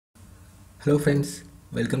Hello friends,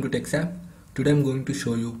 welcome to TechSap. Today I'm going to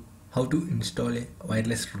show you how to install a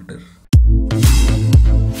wireless router.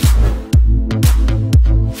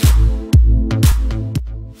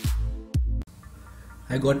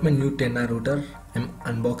 I got my new Tenda router. I'm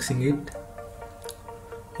unboxing it.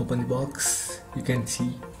 Open the box. You can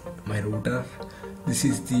see my router. This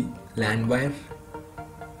is the LAN wire.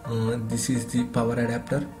 This is the power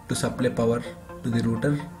adapter to supply power to the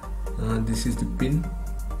router. This is the pin,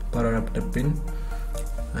 power adapter pin,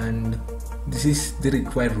 and this is the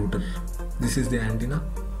required router. This is the antenna.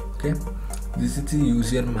 Okay, this is the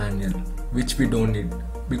user manual, which we don't need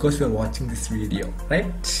because we are watching this video,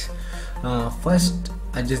 right? First,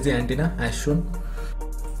 adjust the antenna as shown.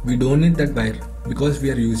 We don't need that wire because we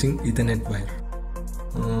are using Ethernet wire.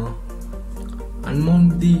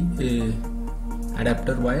 Unmount the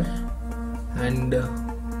adapter wire and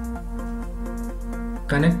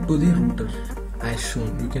connect to the router as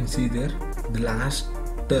shown. You can see there the last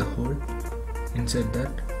hole inside that,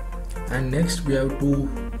 and next we have to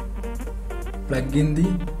plug in the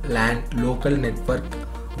LAN local network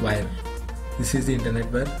wire. This is the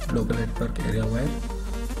internet wire, local network area wire.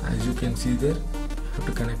 As you can see there, you have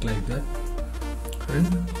to connect like that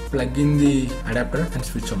and plug in the adapter and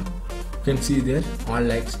switch on. You can see there all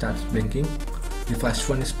lights starts blinking. The first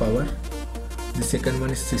one is power, the second one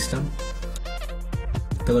is system,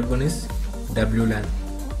 third one is WLAN.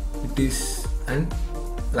 It is, and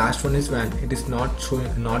last one is WAN. It is not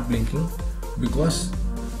showing, not blinking because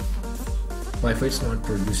Wi-Fi is not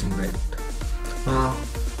producing, right?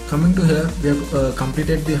 Coming to here, we have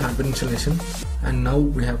completed the hardware installation, and now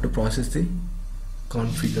we have to process the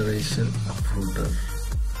configuration of router.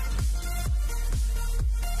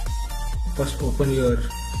 First, open your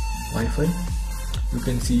Wi-Fi. You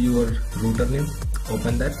can see your router name.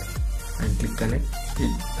 Open that and click connect. It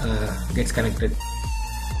gets connected.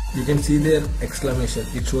 You can see there exclamation.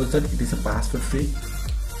 It shows that it is a password free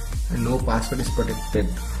and no password is protected.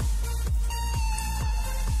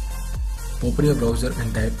 Open your browser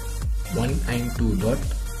and type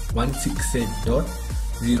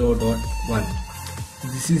 192.168.0.1.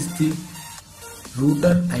 This is the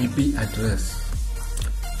router IP address.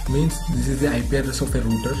 Means this is the IP address of a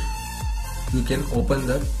router. You can open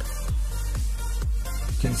that.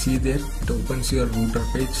 You can see there it opens your router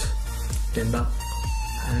page, Tenda,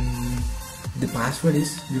 and the password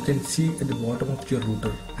is, you can see at the bottom of your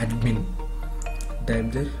router, admin.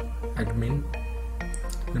 Type there admin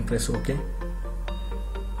and press OK.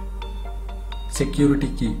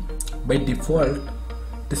 Security key, by default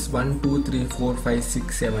it is 1 2 3 4 5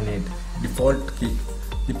 6 7 8 default key.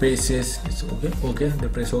 The page says it's okay, they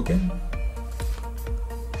press OK.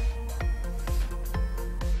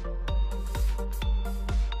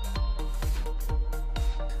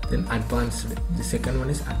 Then advanced, the second one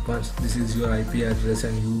is advanced. This is your IP address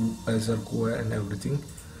and user code and everything.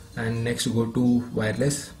 And next go to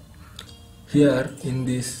wireless. Here in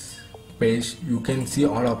this page you can see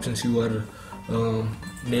all options, your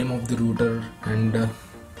name of the router and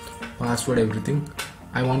password, everything.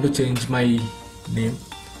 I want to change my name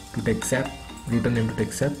to TechSap, router name to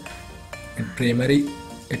TechSap. At primary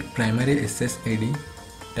SSID,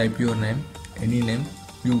 type your name, any name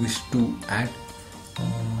you wish to add.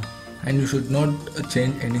 And you should not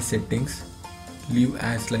change any settings, leave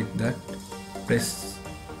as like that. Press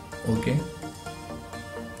OK.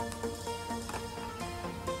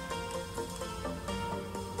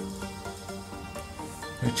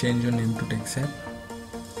 You change your name to TechSap,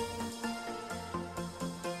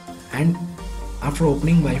 and after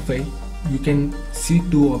opening Wi-Fi you can see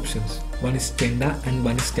two options. One is Tenda and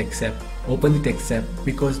one is TechSap. Open the TechSap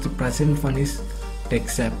because the present one is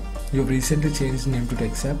TechSap. You have recently changed the name to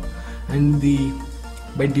TechSap, and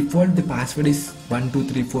by default the password is 1 2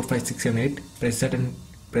 3 4 5 6 7 8. Press that and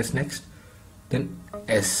press next. Then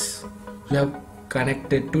S. You have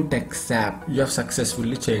connected to TechSap. You have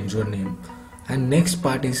successfully changed your name. And next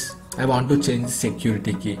part is, I want to change the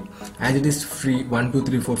security key. As it is free, 1 2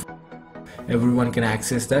 3 4 5, everyone can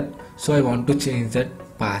access that. So I want to change that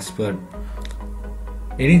password.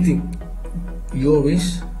 Anything you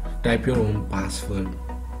wish, type your own password.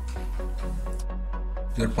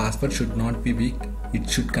 Your password should not be big. It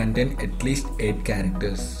should contain at least 8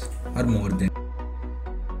 characters or more than.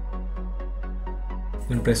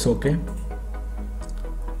 Then press OK.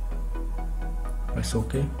 Press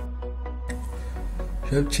OK.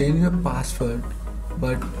 You have changed your password,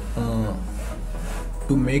 but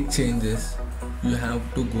to make changes you have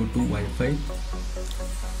to go to Wi-Fi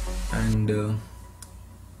and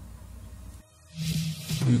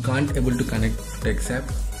you can't able to connect to TechSap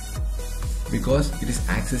because it is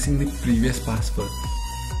accessing the previous password.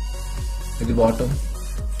 at the bottom,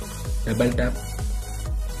 double tap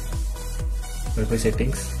Wi-Fi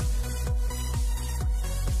settings,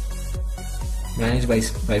 manage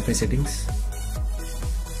Wi-Fi settings,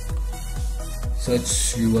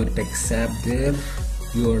 search your text app there,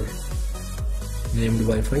 your named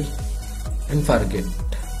Wi-Fi, and forget.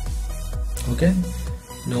 Okay,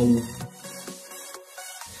 now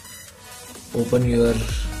open your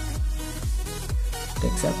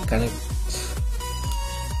text app, connect,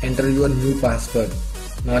 enter your new password,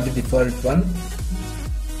 not the default one,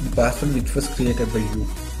 the password which was created by you.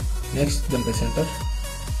 Next, then press enter.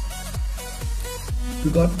 You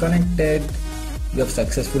got connected. You have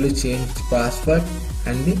successfully changed the password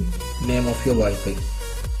and the name of your Wi-Fi.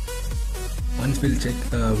 Once we'll check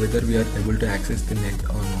whether we are able to access the net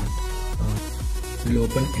or not. We'll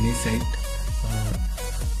open any site.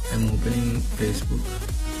 I'm opening Facebook.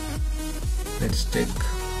 Let's check.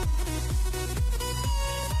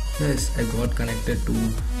 Yes, I got connected to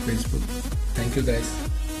Facebook. Thank you guys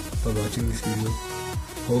for watching this video.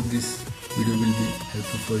 Hope this video will be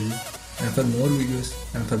helpful for you. And for more videos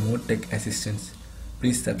and for more tech assistance,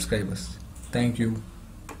 please subscribe us. Thank you.